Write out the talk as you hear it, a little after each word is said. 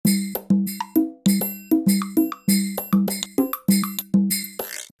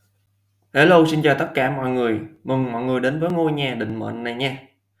Hello, xin chào tất cả mọi người. Mừng mọi người đến với ngôi nhà định mệnh này nha.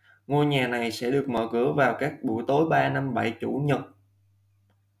 Ngôi nhà này sẽ được mở cửa vào các buổi tối 3, 5, 7 chủ nhật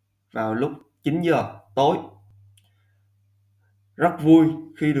vào lúc 9 giờ tối. Rất vui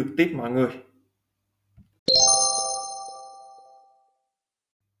khi được tiếp mọi người.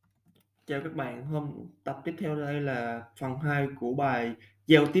 Chào các bạn, tập tiếp theo đây là phần 2 của bài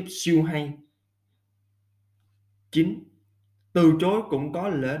Giao tiếp siêu hay 9. Từ chối cũng có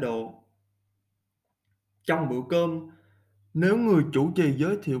lễ độ. Trong bữa cơm, nếu người chủ trì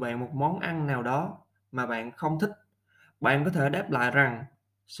giới thiệu bạn một món ăn nào đó mà bạn không thích, bạn có thể đáp lại rằng: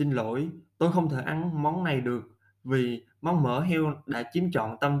 "Xin lỗi, tôi không thể ăn món này được vì món mỡ heo đã chiếm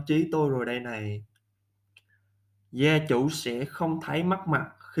trọn tâm trí tôi rồi đây này." Gia chủ sẽ không thấy mất mặt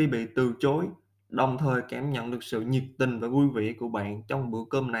khi bị từ chối, đồng thời cảm nhận được sự nhiệt tình và vui vẻ của bạn trong bữa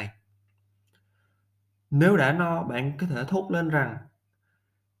cơm này. Nếu đã no, bạn có thể thốt lên rằng: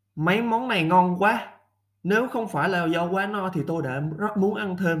 "Mấy món này ngon quá! Nếu không phải là do quá no thì tôi đã rất muốn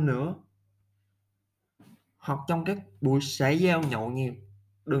ăn thêm nữa." Hoặc trong các buổi xã giao nhậu nhẹt,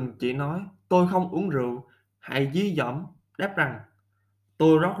 đừng chỉ nói "Tôi không uống rượu", hãy dí dỏm đáp rằng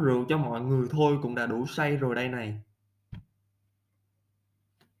 "Tôi rót rượu cho mọi người thôi cũng đã đủ say rồi đây này."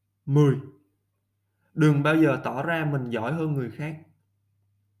 10. Đừng bao giờ tỏ ra mình giỏi hơn người khác.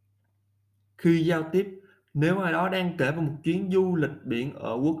 Khi giao tiếp, nếu ai đó đang kể về một chuyến du lịch biển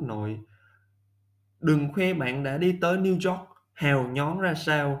ở quốc nội, đừng khoe bạn đã đi tới New York hào nhoáng ra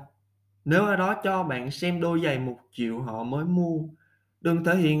sao. Nếu ai đó cho bạn xem đôi giày 1 triệu họ mới mua, đừng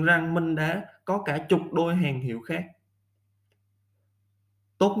thể hiện rằng mình đã có cả chục đôi hàng hiệu khác.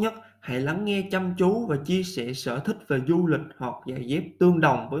 Tốt nhất hãy lắng nghe chăm chú và chia sẻ sở thích về du lịch hoặc giày dép tương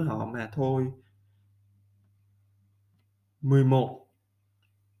đồng với họ mà thôi. 11.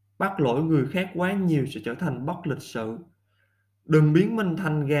 Bắt lỗi người khác quá nhiều sẽ trở thành bất lịch sự. Đừng biến mình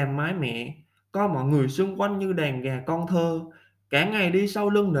thành gà mái mẹ, coi mọi người xung quanh như đàn gà con thơ, cả ngày đi sau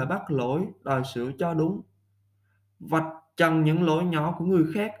lưng để bắt lỗi, đòi sửa cho đúng. Vạch trần những lỗi nhỏ của người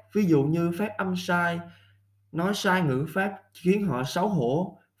khác, ví dụ như phát âm sai, nói sai ngữ pháp khiến họ xấu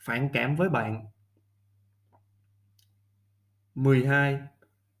hổ, phản cảm với bạn. 12.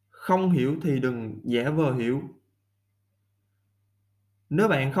 Không hiểu thì đừng giả vờ hiểu. Nếu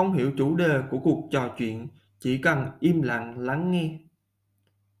bạn không hiểu chủ đề của cuộc trò chuyện, chỉ cần im lặng lắng nghe.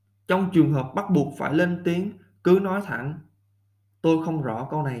 Trong trường hợp bắt buộc phải lên tiếng, cứ nói thẳng: "Tôi không rõ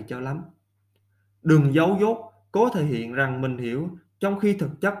câu này cho lắm." Đừng giấu dốt, cố thể hiện rằng mình hiểu, trong khi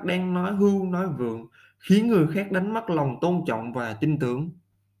thực chất đang nói hưu nói vượng, khiến người khác đánh mất lòng tôn trọng và tin tưởng.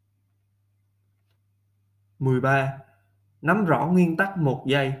 13. Nắm rõ nguyên tắc 1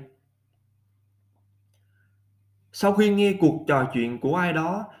 giây. Sau khi nghe cuộc trò chuyện của ai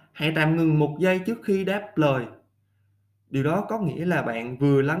đó, hãy tạm ngừng 1 giây trước khi đáp lời. Điều đó có nghĩa là bạn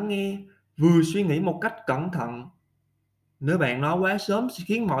vừa lắng nghe, vừa suy nghĩ một cách cẩn thận. Nếu bạn nói quá sớm sẽ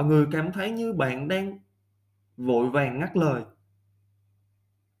khiến mọi người cảm thấy như bạn đang vội vàng ngắt lời.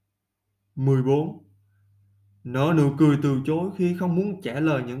 14. Nở nụ cười từ chối khi không muốn trả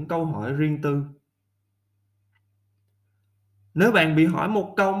lời những câu hỏi riêng tư. Nếu bạn bị hỏi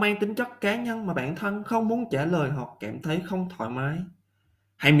một câu mang tính chất cá nhân mà bản thân không muốn trả lời hoặc cảm thấy không thoải mái,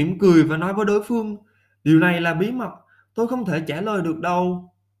 hãy mỉm cười và nói với đối phương: "Điều này là bí mật, tôi không thể trả lời được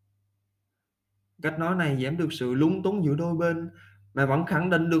đâu." Cách nói này giảm được sự lúng túng giữa đôi bên mà vẫn khẳng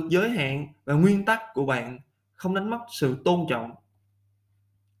định được giới hạn và nguyên tắc của bạn, không đánh mất sự tôn trọng.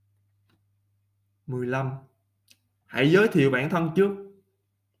 15. Hãy giới thiệu bản thân trước.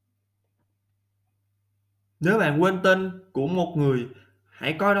 Nếu bạn quên tên của một người,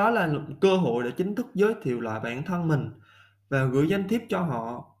 hãy coi đó là một cơ hội để chính thức giới thiệu lại bản thân mình và gửi danh thiếp cho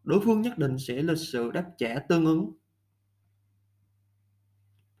họ. Đối phương nhất định sẽ lịch sự đáp trả tương ứng.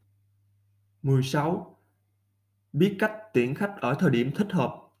 16. Biết cách tiễn khách ở thời điểm thích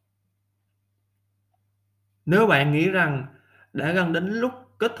hợp. Nếu bạn nghĩ rằng đã gần đến lúc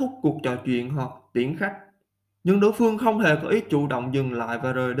kết thúc cuộc trò chuyện hoặc tiễn khách, nhưng đối phương không hề có ý chủ động dừng lại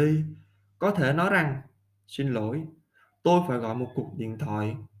và rời đi, có thể nói rằng: "Xin lỗi, tôi phải gọi một cuộc điện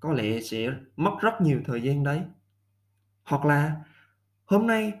thoại, có lẽ sẽ mất rất nhiều thời gian đấy." Hoặc là: "Hôm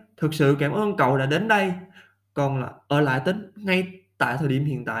nay thực sự cảm ơn cậu đã đến đây, còn là ở lại tính ngay tại thời điểm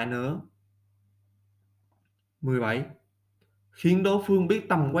hiện tại nữa." 17. Khiến đối phương biết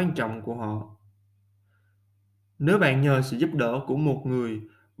tầm quan trọng của họ. Nếu bạn nhờ sự giúp đỡ của một người,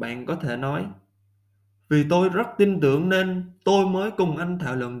 bạn có thể nói: "Vì tôi rất tin tưởng nên tôi mới cùng anh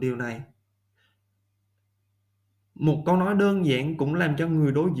thảo luận điều này." Một câu nói đơn giản cũng làm cho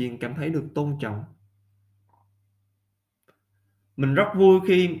người đối diện cảm thấy được tôn trọng. Mình rất vui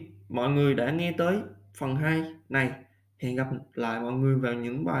khi mọi người đã nghe tới phần 2 này. Hẹn gặp lại mọi người vào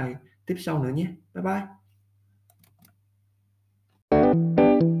những bài tiếp sau nữa nhé. Bye bye.